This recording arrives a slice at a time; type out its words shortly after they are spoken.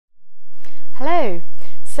Hello.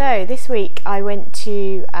 So this week I went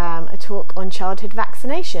to a talk on childhood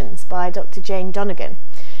vaccinations by Dr. Jayne Donegan,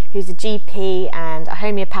 who's a GP and a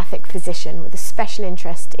homeopathic physician with a special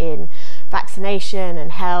interest in vaccination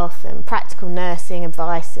and health and practical nursing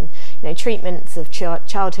advice and treatments of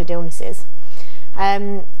childhood illnesses.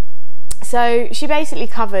 So she basically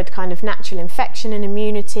covered kind of natural infection and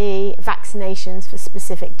immunity, vaccinations for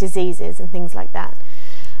specific diseases and things like that.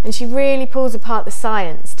 And she really pulls apart the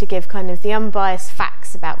science to give kind of the unbiased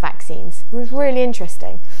facts about vaccines. It was really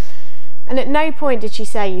interesting. And at no point did she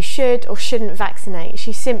say you should or shouldn't vaccinate.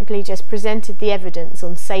 She simply just presented the evidence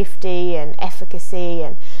on safety and efficacy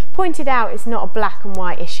and pointed out it's not a black and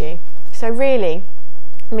white issue. So really,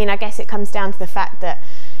 I guess it comes down to the fact that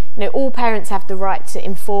all parents have the right to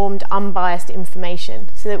informed, unbiased information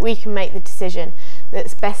so that we can make the decision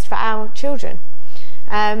that's best for our children.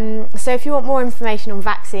 So if you want more information on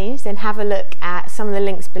vaccines, then have a look at some of the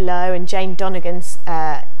links below and Jayne Donegan's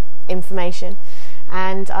information,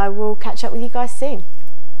 and I will catch up with you guys soon.